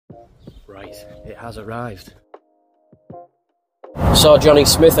Right, it has arrived. Saw Johnny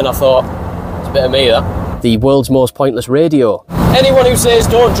Smith and I thought, it's a bit of me that. The world's most pointless radio. Anyone who says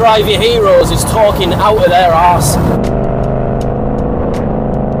don't drive your heroes is talking out of their arse.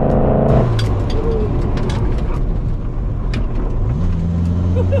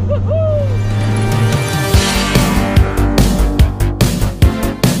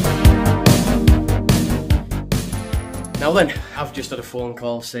 Now then, I've just had a phone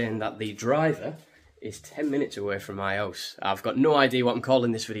call saying that the driver is 10 minutes away from my house. I've got no idea what I'm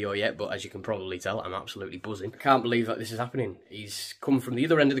calling this video yet, but as you can probably tell, I'm absolutely buzzing. I can't believe that this is happening. He's come from the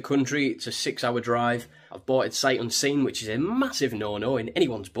other end of the country. It's a 6-hour drive. I've bought it sight unseen, which is a massive no-no in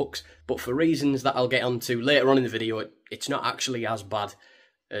anyone's books, but for reasons that I'll get onto later on in the video, it's not actually as bad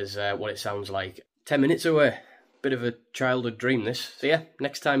as what it sounds like. 10 minutes away. Bit of a childhood dream, this. So yeah,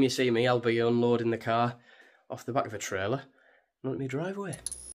 next time you see me, I'll be unloading the car off the back of a trailer and on my driveway.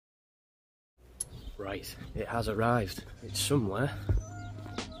 Right, it has arrived. It's somewhere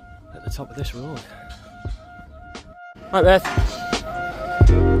at the top of this road. Right, Beth.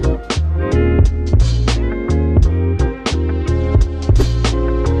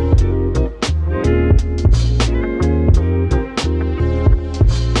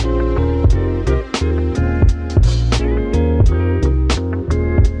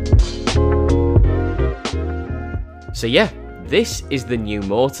 So yeah, this is the new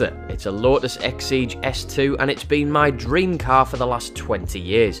motor. It's a Lotus Exige S2 and it's been my dream car for the last 20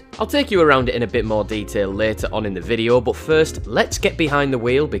 years. I'll take you around it in a bit more detail later on in the video, but first, let's get behind the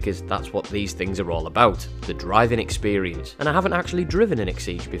wheel because that's what these things are all about, the driving experience. And I haven't actually driven an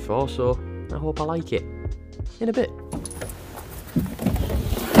Exige before, so I hope I like it. In a bit.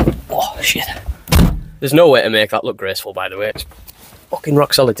 Oh shit. There's no way to make that look graceful, by the way. It's fucking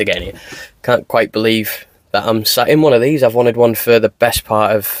rock solid to get in here. Can't quite believe that I'm sat in one of these. I've wanted one for the best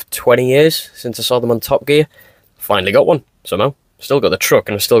part of 20 years since I saw them on Top Gear. Finally got one, somehow. Still got the truck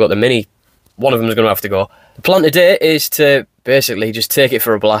and I've still got the Mini. One of them's going to have to go. The plan today is to basically just take it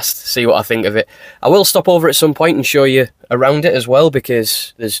for a blast, see what I think of it. I will stop over at some point and show you around it as well,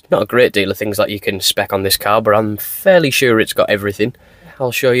 because there's not a great deal of things that you can spec on this car, but I'm fairly sure it's got everything.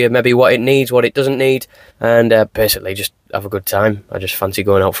 I'll show you maybe what it needs, what it doesn't need, and basically just have a good time. I just fancy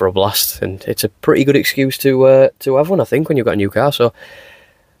going out for a blast, and it's a pretty good excuse to have one, I think, when you've got a new car, so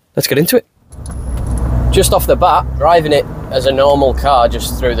let's get into it. Just off the bat, driving it as a normal car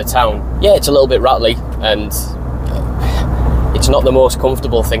just through the town, yeah, it's a little bit rattly, and it's not the most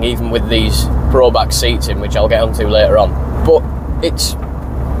comfortable thing, even with these Pro back seats in, which I'll get onto later on, but it's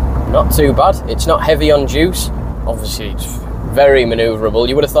not too bad. It's not heavy on juice, obviously it's very manoeuvrable.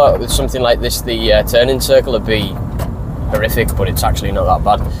 You would have thought with something like this the turning circle would be horrific, but it's actually not that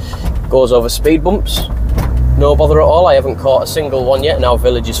bad. Goes over speed bumps, no bother at all. I haven't caught a single one yet, now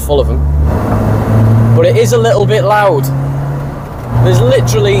Village is full of them. But it is a little bit loud. There's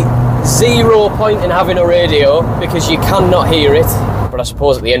literally 0 point in having a radio because you cannot hear it. But I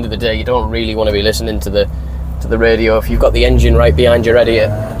suppose at the end of the day you don't really want to be listening to the radio. If you've got the engine right behind your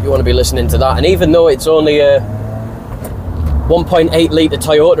radiator, you want to be listening to that. And even though it's only a 1.8 litre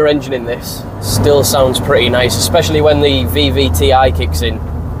Toyota engine in this, still sounds pretty nice, especially when the VVTi kicks in.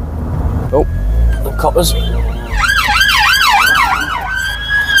 Oh, the coppers.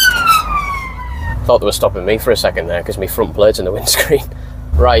 Thought they were stopping me for a second there because my front plate's in the windscreen.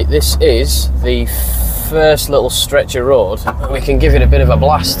 Right, this is the first little stretch of road. We can give it a bit of a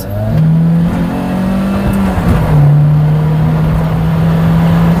blast.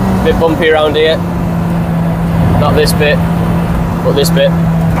 Bit bumpy around here. Not this bit. But this bit,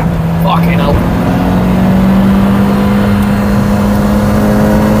 fucking hell.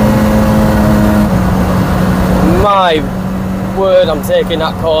 My word, I'm taking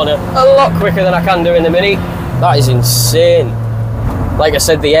that corner a lot quicker than I can do in the Mini. That is insane. Like I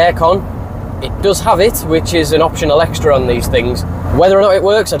said, the aircon, it does have it, which is an optional extra on these things. Whether or not it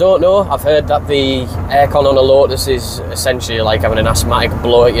works, I don't know. I've heard that the aircon on a Lotus is essentially like having an asthmatic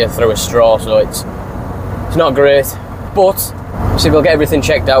blow at you through a straw, so it's not great. But so we'll get everything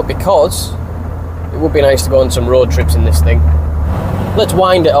checked out because it would be nice to go on some road trips in this thing. Let's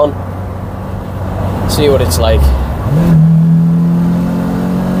wind it on, see what it's like.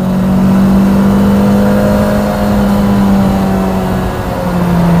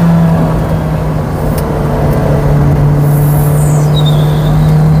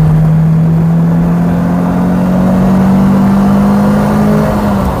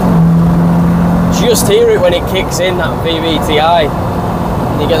 Just hear it when it kicks in, that VVTi.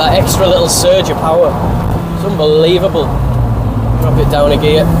 You get that extra little surge of power. It's unbelievable. Drop it down a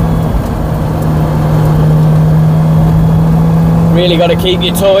gear. Really got to keep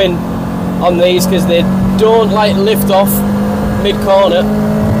your toe in on these because they don't like lift off mid-corner.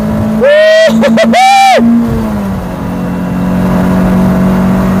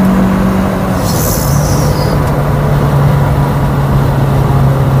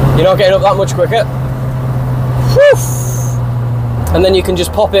 You're not getting up that much quicker. And then you can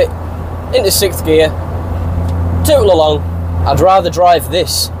just pop it into 6th gear, tootle along. I'd rather drive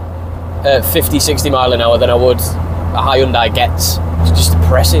this at 50-60 mile an hour than I would a Hyundai Getz. It's just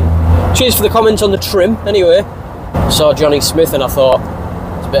depressing. Cheers for the comments on the trim anyway. I saw Johnny Smith and I thought,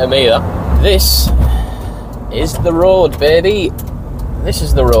 it's a bit of me that. This is the road, baby. This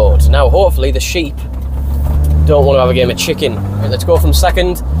is the road. Now hopefully the sheep don't want to have a game of chicken. Right, let's go from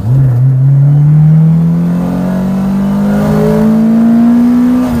 2nd.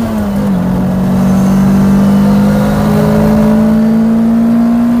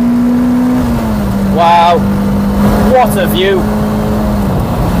 Wow, what a view.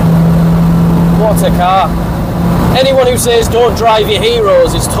 What a car. Anyone who says don't drive your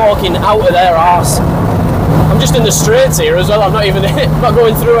heroes is talking out of their arse. I'm just in the straights here as well. I'm not even not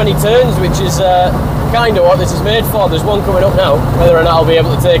going through any turns, which is kind of what this is made for. There's one coming up now. Whether or not I'll be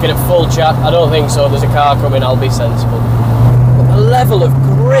able to take it at full chat, I don't think so. There's a car coming, I'll be sensible. But the level of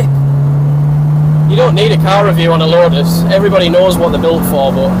grip. You don't need a car review on a Lotus. Everybody knows what they're built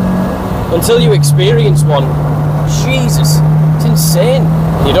for, but until you experience one, Jesus, it's insane.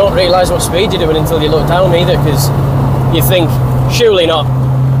 You don't realise what speed you're doing until you look down either, because you think, surely not.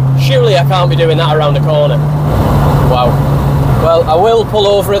 Surely I can't be doing that around the corner. Wow. Well, I will pull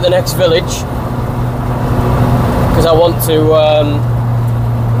over at the next village, because I want to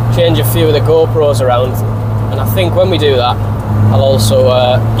change a few of the GoPros around. And I think when we do that, I'll also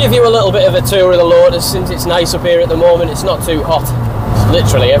give you a little bit of a tour of the Lotus, since it's nice up here at the moment. It's not too hot. It's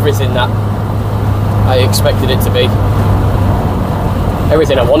literally everything that I expected it to be.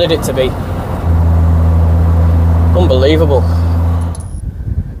 Everything I wanted it to be. Unbelievable.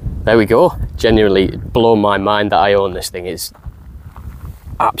 There we go. Genuinely blown my mind that I own this thing. It's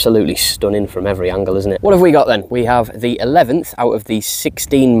absolutely stunning from every angle, isn't it? What have we got then? We have the 11th out of the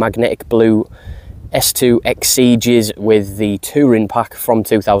 16 magnetic blue S2 XCGs with the touring pack from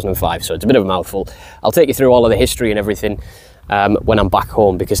 2005. So it's a bit of a mouthful. I'll take you through all of the history and everything when I'm back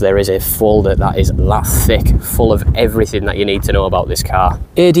home, because there is a folder that is that thick, full of everything that you need to know about this car.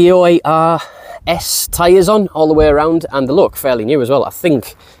 ADOAS tyres on all the way around, and they look fairly new as well. I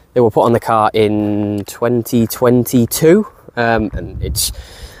think they were put on the car in 2022, and it's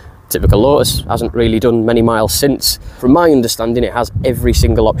typical Lotus, hasn't really done many miles since. From my understanding, it has every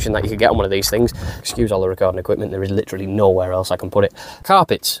single option that you could get on one of these things. Excuse all the recording equipment, there is literally nowhere else I can put it.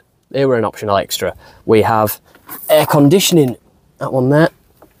 Carpets, they were an optional extra. We have air conditioning, that one there.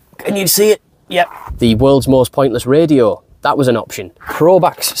 Can you see it? Yep. The world's most pointless radio, that was an option.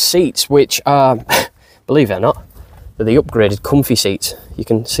 Probax seats, which are, believe it or not, they're the upgraded comfy seats. You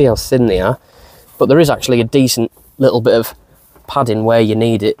can see how thin they are, but there is actually a decent little bit of padding where you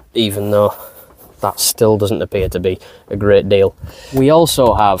need it, even though that still doesn't appear to be a great deal. We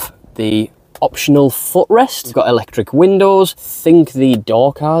also have the optional footrest. We've got electric windows. I think the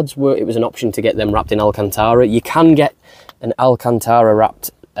door cards it was an option to get them wrapped in Alcantara. You can get an Alcantara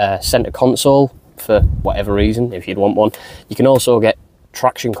wrapped center console for whatever reason, if you'd want one. You can also get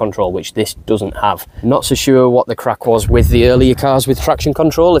traction control, which this doesn't have. Not so sure what the crack was with the earlier cars with traction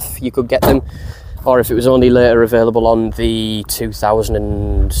control, if you could get them, or if it was only later available on the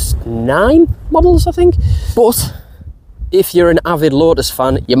 2009 models, I think. But if you're an avid Lotus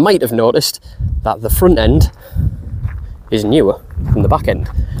fan, you might have noticed that the front end is newer than the back end.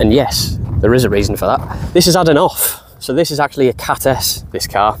 And yes, there is a reason for that. This is adding off. So this is actually a Cat S, this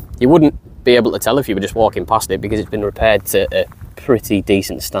car. You wouldn't be able to tell if you were just walking past it, because it's been repaired to a pretty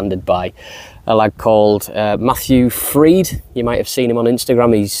decent standard by a lad called Matthew Freed. You might have seen him on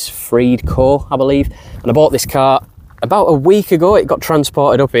Instagram. He's Freed Co, I believe. And I bought this car about a week ago. It got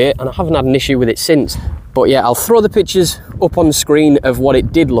transported up here and I haven't had an issue with it since. But yeah, I'll throw the pictures up on the screen of what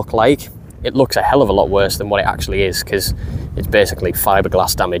it did look like. It looks a hell of a lot worse than what it actually is, because it's basically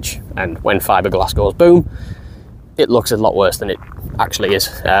fiberglass damage, and when fiberglass goes boom, it looks a lot worse than it actually is.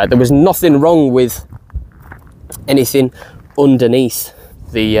 There was nothing wrong with anything underneath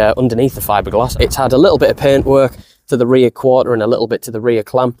the fiberglass. It's had a little bit of paint work to the rear quarter and a little bit to the rear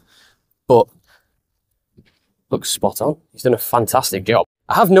clam, but looks spot on. He's done a fantastic job.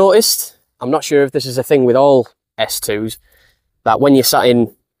 I have noticed, I'm not sure if this is a thing with all S2s, that when you're sat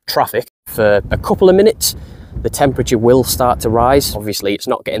in traffic for a couple of minutes, the temperature will start to rise. Obviously, it's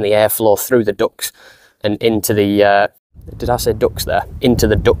not getting the airflow through the ducts and into the did I say ducts there? Into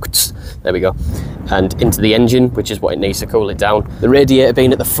the ducts, there we go, and into the engine, which is what it needs to cool it down. The radiator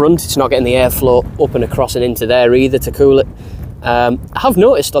being at the front, it's not getting the airflow up and across and into there either to cool it. I have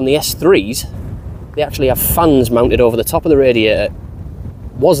noticed on the S3s, they actually have fans mounted over the top of the radiator.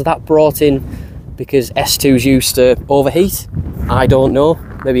 Was that brought in because S2s used to overheat? I don't know,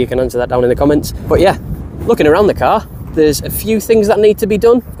 maybe you can answer that down in the comments. But yeah, looking around the car, there's a few things that need to be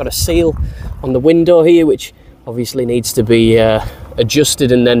done. I've got a seal on the window here, which obviously needs to be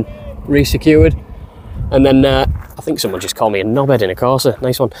adjusted and then re-secured. And then I think someone just called me a knobhead in a Corsa.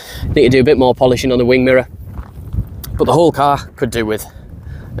 Nice one. Need to do a bit more polishing on the wing mirror. But the whole car could do with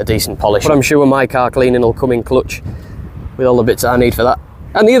a decent polish. But I'm sure my car cleaning will come in clutch with all the bits that I need for that.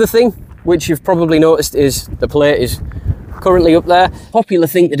 And the other thing, which you've probably noticed, is the plate is currently up there. Popular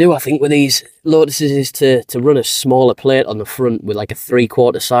thing to do, I think, with these Lotuses is to run a smaller plate on the front with like a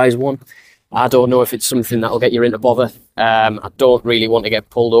 3/4 size one. I don't know if it's something that'll get you into bother. I don't really want to get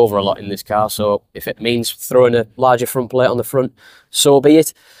pulled over a lot in this car, so if it means throwing a larger front plate on the front, so be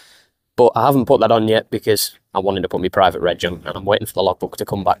it. But I haven't put that on yet because I wanted to put my private reg on, and I'm waiting for the logbook to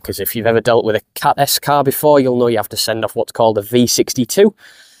come back, because if you've ever dealt with a Cat S car before, you'll know you have to send off what's called a V62.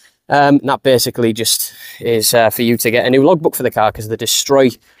 That basically just is for you to get a new logbook for the car, because they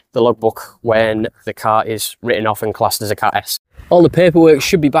destroy the logbook when the car is written off and classed as a Cat S. All the paperwork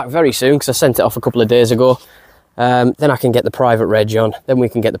should be back very soon, because I sent it off a couple of days ago. Then I can get the private reg on, then we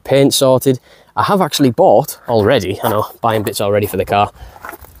can get the paint sorted. I have actually bought already, I know, buying bits already for the car,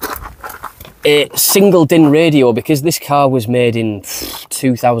 a single DIN radio, because this car was made in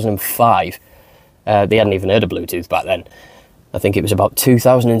 2005. They hadn't even heard of Bluetooth back then. I think it was about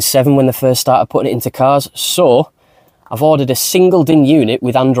 2007 when they first started putting it into cars. So I've ordered a single DIN unit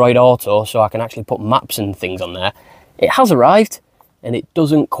with Android Auto, so I can actually put maps and things on there. It has arrived and it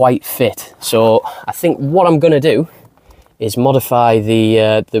doesn't quite fit. So I think what I'm going to do is modify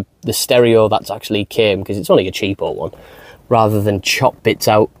the stereo that's actually came, because it's only a cheapo one, rather than chop bits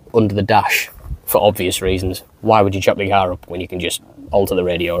out under the dash for obvious reasons. Why would you chop the car up when you can just alter the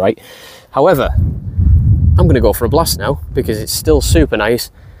radio, right? However, I'm going to go for a blast now, because it's still super nice,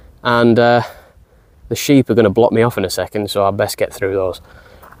 and the sheep are going to block me off in a second, so I best get through those.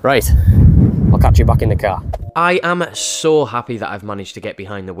 Right, I'll catch you back in the car. I am so happy that I've managed to get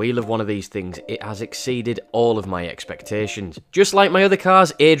behind the wheel of one of these things. It has exceeded all of my expectations. Just like my other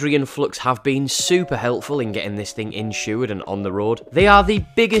cars, 𝙁𝘼𝘾𝙀𝘽𝙊𝙆 have been super helpful in getting this thing insured and on the road. They are the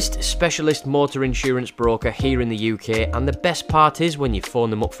biggest specialist motor insurance broker here in the UK, and the best part is when you phone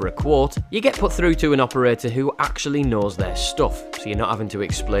them up for a quote, you get put through to an operator who actually knows their stuff, so you're not having to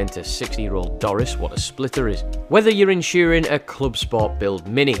explain to 60-year-old Doris what a splitter is. Whether you're insuring a Club Sport Build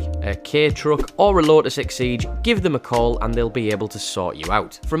Mini, a K truck, or a Lotus Exige, give them a call and they'll be able to sort you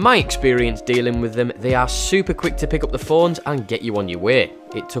out. From my experience dealing with them, they are super quick to pick up the phones and get you on your way.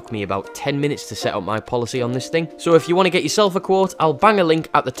 It took me about 10 minutes to set up my policy on this thing, so if you want to get yourself a quote, I'll bang a link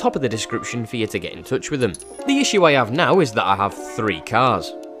at the top of the description for you to get in touch with them. The issue I have now is that I have 3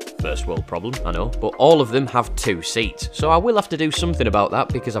 cars. First world problem, I know, but all of them have 2 seats, so I will have to do something about that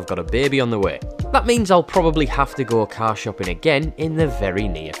because I've got a baby on the way. That means I'll probably have to go car shopping again in the very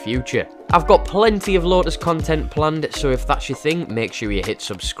near future. I've got plenty of Lotus content planned, so if that's your thing, make sure you hit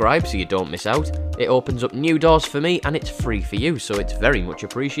subscribe so you don't miss out. It opens up new doors for me and it's free for you, so it's very much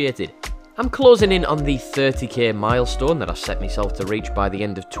appreciated. I'm closing in on the 30k milestone that I set myself to reach by the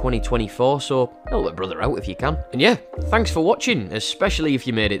end of 2024, so help a brother out if you can. And yeah, thanks for watching, especially if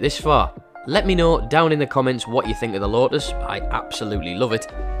you made it this far. Let me know down in the comments what you think of the Lotus. I absolutely love it.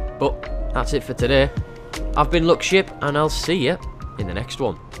 But that's it for today. I've been lookship, and I'll see you in the next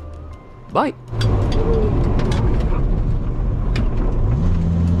one. Bye.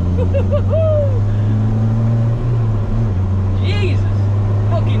 Jesus,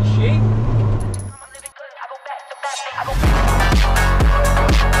 fucking sheep.